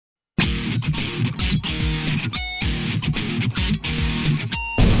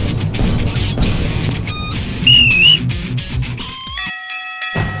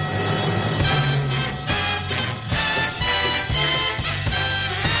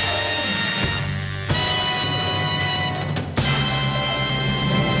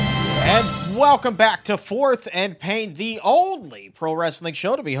Welcome back to Fourth and Pain, the only pro wrestling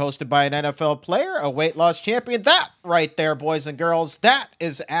show to be hosted by an NFL player, a weight loss champion. That right there, boys and girls, that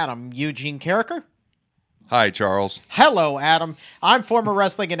is Adam Eugene Carriker. Hi, Charles. Hello, Adam. I'm former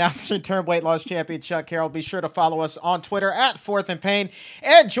wrestling announcer turned weight loss champion Chuck Carroll. Be sure to follow us on Twitter at Fourth and Pain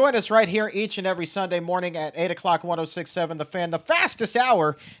and join us right here each and every Sunday morning at 8 o'clock, 106.7 The Fan, the fastest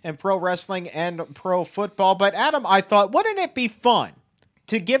hour in pro wrestling and pro football. But Adam, I thought, wouldn't it be fun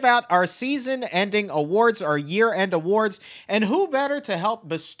to give out our season-ending awards, our year-end awards, and who better to help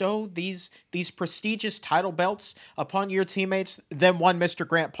bestow these prestigious title belts upon your teammates than one Mr.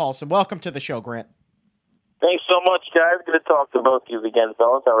 Grant Paulson. Welcome to the show, Grant. Thanks so much, guys. Good to talk to both of you again,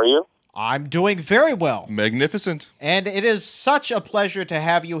 fellas. How are you? I'm doing very well. Magnificent. And it is such a pleasure to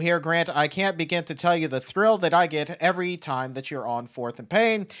have you here, Grant. I can't begin to tell you the thrill that I get every time that you're on Fourth and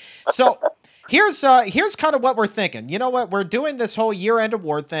Pain. So here's kind of what we're thinking. You know what? We're doing this whole year-end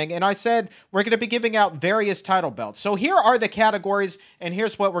award thing, and I said we're going to be giving out various title belts. So here are the categories, and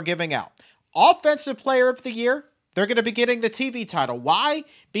here's what we're giving out. Offensive Player of the Year, they're going to be getting the TV title. Why?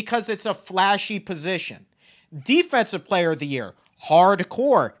 Because it's a flashy position. Defensive Player of the Year,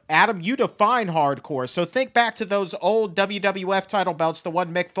 hardcore. Adam, you define hardcore. So think back to those old WWF title belts, the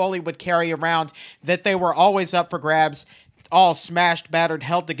one Mick Foley would carry around, that they were always up for grabs, all smashed, battered,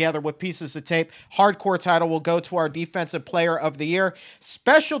 held together with pieces of tape. Hardcore title will go to our Defensive Player of the Year.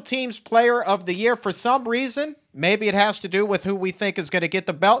 Special Teams Player of the Year, for some reason, maybe it has to do with who we think is going to get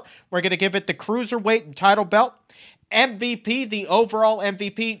the belt, we're going to give it the Cruiserweight title belt. MVP, the overall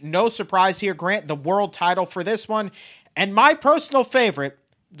MVP, no surprise here, Grant, the world title for this one. And my personal favorite,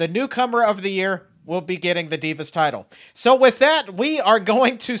 the newcomer of the year, will be getting the Divas title. So with that, we are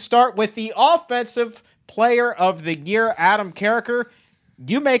going to start with the Offensive Player of the Year, Adam Carriker.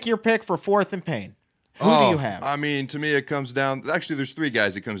 You make your pick for Fourth and Pain. Who do you have? I mean, to me, it comes down... Actually, there's three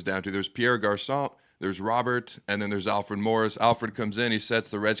guys it comes down to. There's Pierre Garçon, there's Robert, and then there's Alfred Morris. Alfred comes in, he sets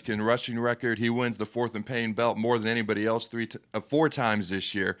the Redskins rushing record. He wins the Fourth and Pain belt more than anybody else four times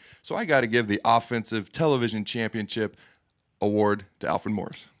this year. So I got to give the Offensive Television Championship award to Alfred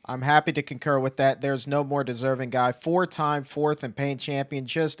Morris. I'm happy to concur with that. There's no more deserving guy. Four-time Fourth and Pain champion.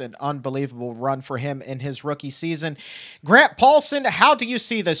 Just an unbelievable run for him in his rookie season. Grant Paulson, how do you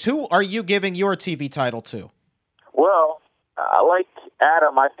see this? Who are you giving your TV title to? Well, like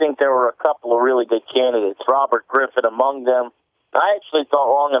Adam, I think there were a couple of really good candidates. Robert Griffin among them. I actually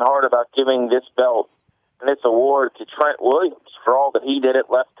thought long and hard about giving this belt and this award to Trent Williams for all that he did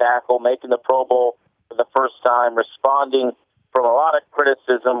at left tackle, making the Pro Bowl for the first time, responding from a lot of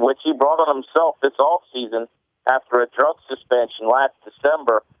criticism, which he brought on himself this offseason after a drug suspension last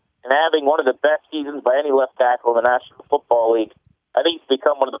December, and having one of the best seasons by any left tackle in the National Football League. I think he's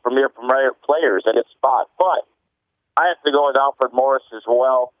become one of the premier players at his spot. But I have to go with Alfred Morris as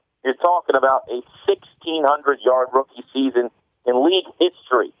well. You're talking about a 1,600-yard rookie season in league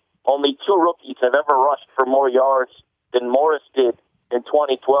history. Only two rookies have ever rushed for more yards than Morris did in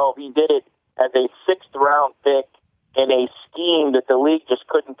 2012. He did it as a sixth-round pick in a scheme that the league just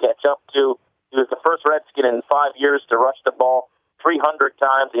couldn't catch up to. He was the first Redskin in 5 years to rush the ball 300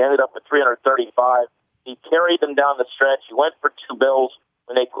 times. He ended up with 335. He carried them down the stretch. He went for two bills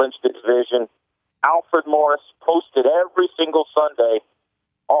when they clinched the division. Alfred Morris posted every single Sunday.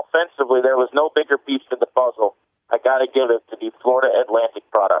 Offensively, there was no bigger piece to the puzzle. I got to give it to the Florida Atlantic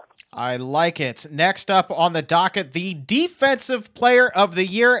product. I like it. Next up on the docket, the Defensive Player of the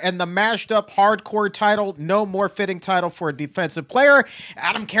Year and the mashed up hardcore title. No more fitting title for a defensive player.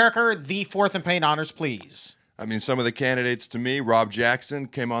 Adam Carriker, the Fourth and Pain honors, please. I mean, some of the candidates to me, Rob Jackson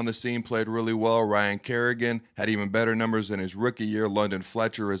came on the scene, played really well. Ryan Kerrigan had even better numbers than his rookie year. London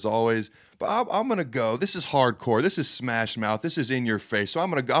Fletcher, as always. But I'm going to go. This is hardcore. This is smash mouth. This is in your face. So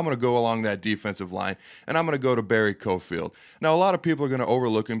I'm going to go along that defensive line, and I'm going to go to Barry Cofield. Now, a lot of people are going to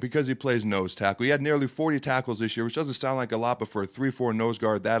overlook him because he plays nose tackle. He had nearly 40 tackles this year, which doesn't sound like a lot, but for a 3-4 nose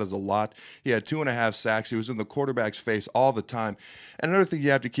guard, that is a lot. He had 2.5 sacks. He was in the quarterback's face all the time. And another thing you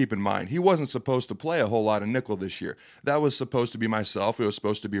have to keep in mind, he wasn't supposed to play a whole lot of nickel this year. That was supposed to be myself. It was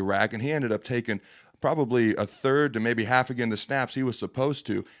supposed to be Rack, and he ended up taking probably a third to maybe half again the snaps he was supposed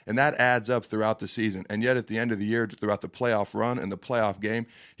to, and that adds up throughout the season. And yet at the end of the year, throughout the playoff run and the playoff game,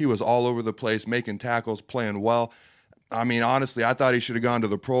 he was all over the place, making tackles, playing well. I mean, honestly, I thought he should have gone to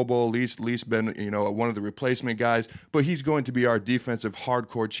the Pro Bowl, at least been, one of the replacement guys. But he's going to be our defensive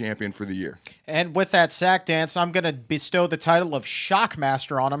hardcore champion for the year. And with that sack dance, I'm going to bestow the title of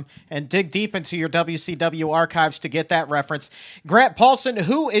Shockmaster on him and dig deep into your WCW archives to get that reference. Grant Paulson,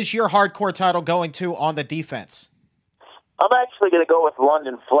 who is your hardcore title going to on the defense? I'm actually going to go with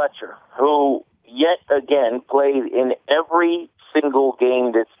London Fletcher, who yet again played in every single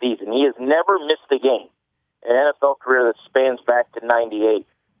game this season. He has never missed a game in an NFL career that spans back to 98.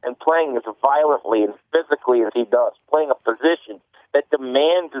 And playing as violently and physically as he does, playing a position that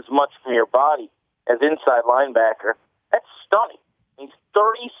demands as much from your body as inside linebacker, that's stunning. He's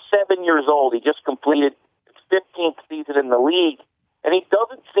 37 years old. He just completed his 15th season in the league, and he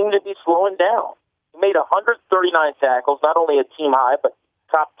doesn't seem to be slowing down. He made 139 tackles, not only a team high, but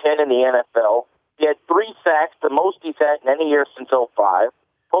top 10 in the NFL. He had 3 sacks, the most he's had in any year since '05.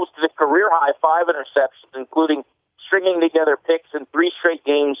 Posted a career-high 5 interceptions, including stringing together picks in 3 straight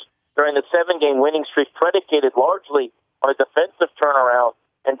games during the 7-game winning streak, predicated largely on a defensive turnaround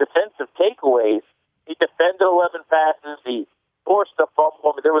and defensive takeaways. He defended 11 passes. He forced a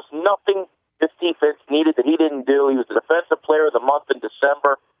fumble. There was nothing this defense needed that he didn't do. He was the defensive player of the month in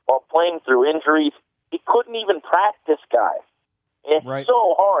December while playing through injuries. He couldn't even practice, guys. And it's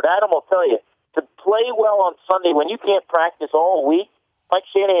so hard. Adam will tell you, to play well on Sunday when you can't practice all week. Mike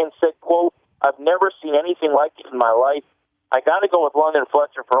Shanahan said, quote, "I've never seen anything like it in my life. I got to go with London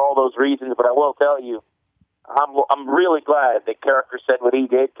Fletcher for all those reasons, but I will tell you, I'm really glad that Carriker said what he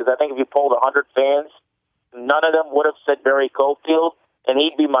did, because I think if you polled 100 fans, none of them would have said Barry Cofield, and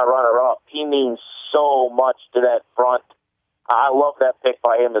he'd be my runner-up. He means so much to that front. I love that pick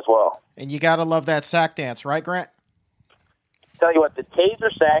by him as well. And you got to love that sack dance, right, Grant? Tell you what, the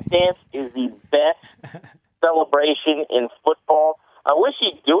taser sack dance is the best celebration in football. I wish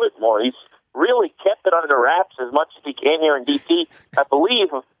he'd do it more. He's really kept it under wraps as much as he can here in DT. I believe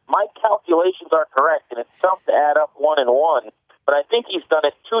my calculations are correct, and it's tough to add up 1 and 1, but I think he's done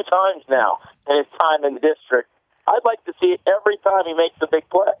it 2 times now in his time in the district. I'd like to see it every time he makes a big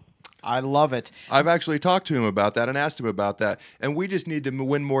play. I love it. I've actually talked to him about that and asked him about that, and we just need to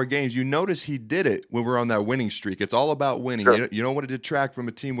win more games. You notice he did it when we're on that winning streak. It's all about winning. Sure. You don't want to detract from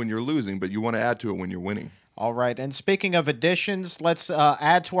a team when you're losing, but you want to add to it when you're winning. All right, and speaking of additions, let's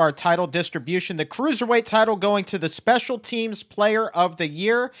add to our title distribution. The Cruiserweight title going to the Special Teams Player of the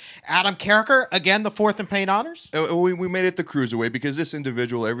Year, Adam Carriker, again, the 4th in Pain honors? We made it the Cruiserweight because this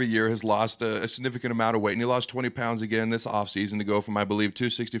individual every year has lost a significant amount of weight, and he lost 20 pounds again this offseason to go from, I believe,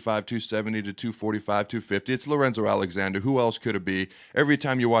 265, 270 to 245, 250. It's Lorenzo Alexander. Who else could it be? Every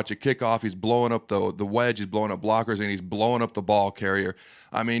time you watch a kickoff, he's blowing up the wedge, he's blowing up blockers, and he's blowing up the ball carrier.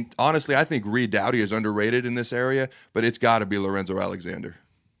 I mean, honestly, I think Reed Dowdy is underrated in this area, but it's got to be Lorenzo Alexander.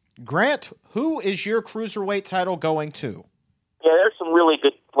 Grant, who is your Cruiserweight title going to? Yeah, there's some really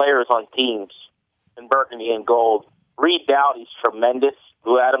good players on teams in burgundy and gold. Reed Dowdy's tremendous,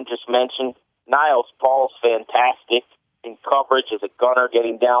 who Adam just mentioned. Niles Paul's fantastic in coverage as a gunner,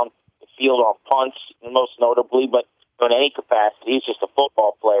 getting down the field on punts, most notably, but in any capacity. He's just a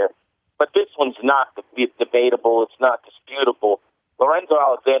football player. But this one's not debatable. It's not disputable. Lorenzo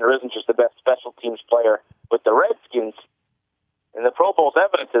Alexander isn't just the best special teams player with the Redskins, and the Pro Bowl's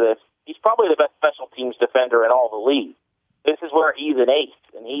evidence of this. He's probably the best special teams defender in all the league. This is where he's an ace,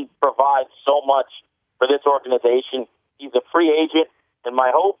 and he provides so much for this organization. He's a free agent, and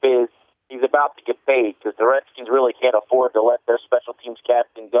my hope is he's about to get paid, because the Redskins really can't afford to let their special teams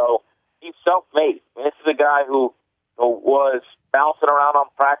captain go. He's self-made. I mean, this is a guy who was bouncing around on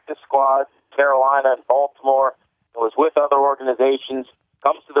practice squads, Carolina and Baltimore, was with other organizations,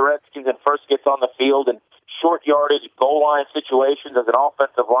 comes to the Redskins and first gets on the field in short yardage, goal line situations as an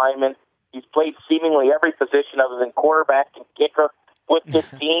offensive lineman. He's played seemingly every position other than quarterback and kicker with this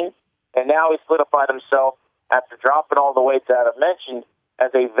team, and now he's solidified himself after dropping all the weights Adam mentioned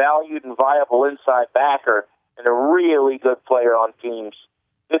as a valued and viable inside backer and a really good player on teams.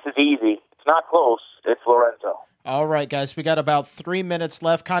 This is easy. It's not close. It's Lorenzo. All right, guys, we got about 3 minutes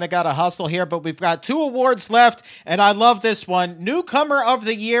left. Kind of got to hustle here, but we've got 2 awards left, and I love this one. Newcomer of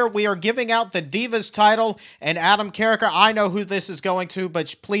the Year, we are giving out the Divas title, and Adam Carriker, I know who this is going to,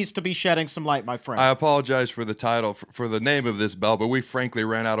 but please to be shedding some light, my friend. I apologize for the title, for the name of this belt, but we frankly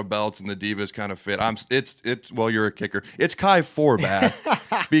ran out of belts, and the Divas kind of fit. Well, you're a kicker. It's Kai Forbath,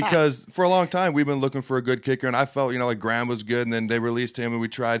 because for a long time we've been looking for a good kicker, and I felt, like Graham was good, and then they released him, and we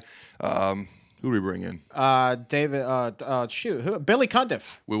tried. Who do we bring in? Billy Cundiff.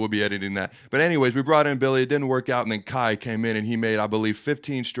 We will be editing that. But anyways, we brought in Billy. It didn't work out, and then Kai came in, and he made, I believe,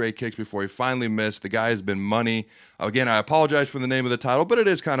 15 straight kicks before he finally missed. The guy has been money. Again, I apologize for the name of the title, but it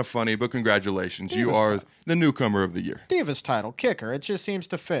is kind of funny. But congratulations. You are the newcomer of the year. Divas title, kicker. It just seems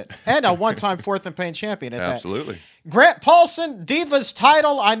to fit. And a one-time 4th in Pain champion at that. Absolutely. Grant Paulson, Divas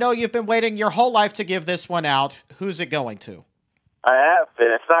title. I know you've been waiting your whole life to give this one out. Who's it going to? I have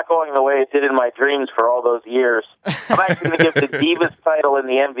been. It's not going the way it did in my dreams for all those years. I'm actually going to give the Divas title and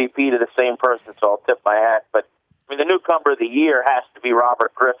the MVP to the same person, so I'll tip my hat. But I mean, the newcomer of the year has to be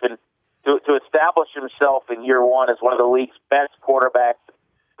Robert Griffin. to establish himself in year one as one of the league's best quarterbacks,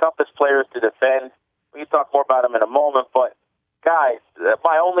 toughest players to defend. We can talk more about him in a moment, but guys,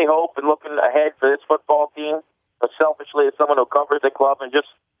 my only hope in looking ahead for this football team, but selfishly as someone who covers the club and just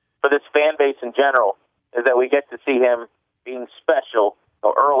for this fan base in general, is that we get to see him being special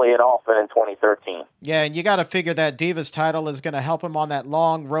early and often in 2013. Yeah, and you got to figure that Divas title is going to help him on that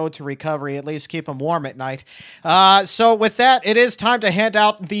long road to recovery, at least keep him warm at night. So with that, it is time to hand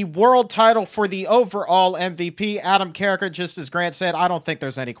out the world title for the overall MVP. Adam Carriker, just as Grant said, I don't think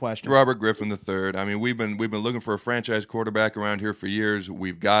there's any question. Robert Griffin III. I mean, we've been looking for a franchise quarterback around here for years.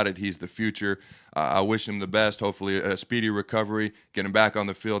 We've got it. He's the future. I wish him the best. Hopefully a speedy recovery, get him back on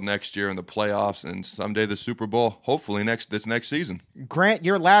the field next year in the playoffs, and someday the Super Bowl, hopefully this next season. Grant,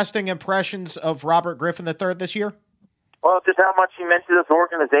 your lasting impressions of Robert Griffin III this year? Well, just how much he meant to this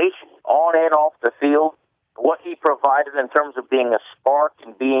organization, on and off the field, what he provided in terms of being a spark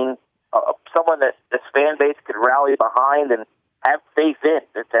and being someone that this fan base could rally behind and have faith in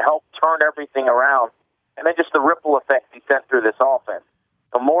to help turn everything around. And then just the ripple effect he sent through this offense.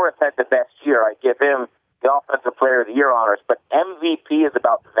 The Morris had the best year. I give him the Offensive Player of the Year honors. But MVP is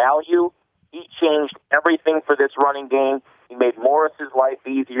about value. He changed everything for this running game. He made Morris's life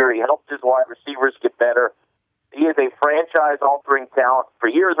easier. He helped his wide receivers get better. He is a franchise-altering talent. For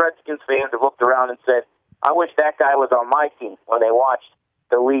years, Redskins fans have looked around and said, I wish that guy was on my team when they watched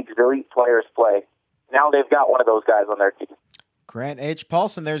the league's elite players play. Now they've got one of those guys on their team. Grant H.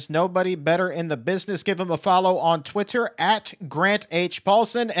 Paulson, there's nobody better in the business. Give him a follow on Twitter at Grant H.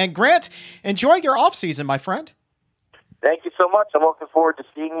 Paulson. And Grant, enjoy your offseason, my friend. Thank you so much. I'm looking forward to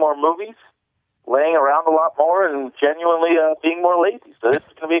seeing more movies, laying around a lot more, and genuinely being more lazy. So this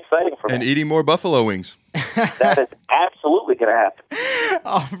is going to be exciting for me. And eating more buffalo wings. That is absolutely going to happen.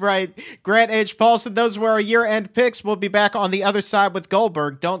 All right. Grant H. Paulson, those were our year-end picks. We'll be back on the other side with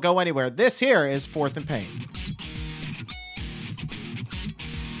Goldberg. Don't go anywhere. This here is Fourth and Pain.